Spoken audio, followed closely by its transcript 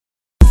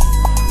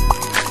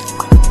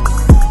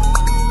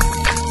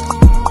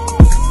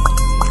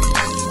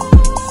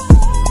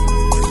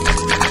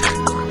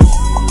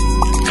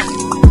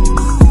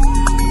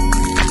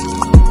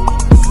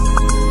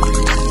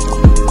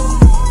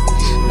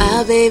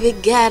baby,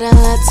 got a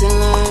lot to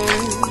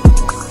learn.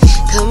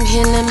 Come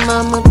here, let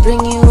mama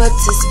bring you up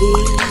to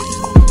speed.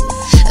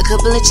 A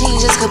couple of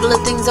changes, couple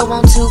of things I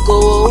want to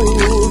go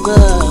over.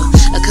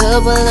 A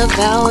couple of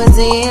hours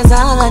is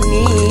all I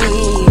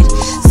need.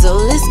 So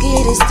let's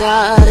get it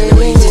started.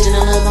 When you're touching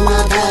all over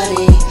my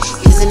body,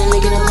 kissing and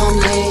licking up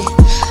on me.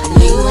 I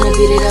know you wanna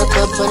beat it up,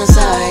 but I'm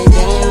sorry, that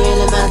ain't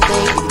really my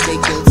thing. You can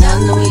take your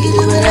time, then we can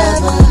do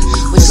whatever.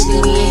 What you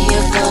think we ain't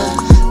here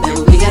for?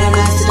 Baby, we got a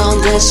night, so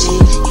don't rush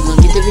it. You gon'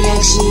 get the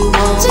reaction you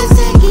want. Just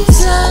take it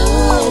slow.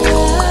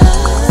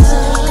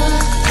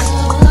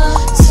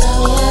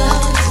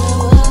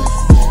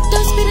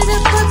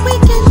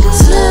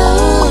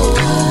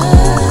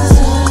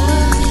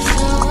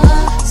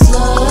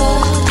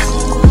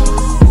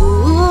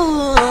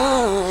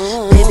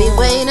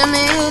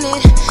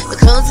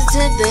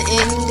 The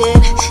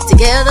ending,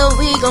 together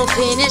we gon'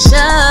 finish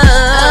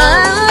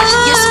up.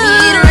 Your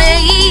speed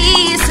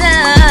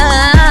racer,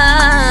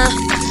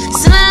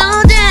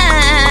 slow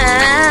down.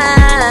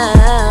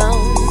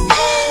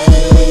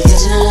 You're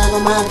touching all over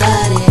my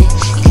body,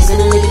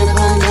 kissing and licking up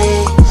on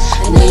me.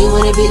 I know you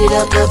wanna beat it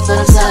up, but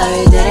I'm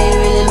sorry, that ain't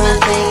really my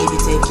thing. You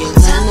can take your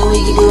time, then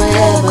we can do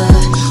whatever.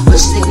 What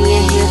you think we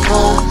ain't here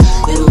for?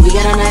 Baby, we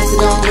got our nights,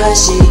 so don't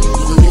rush it.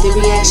 You gon' get the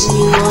reaction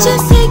you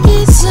want.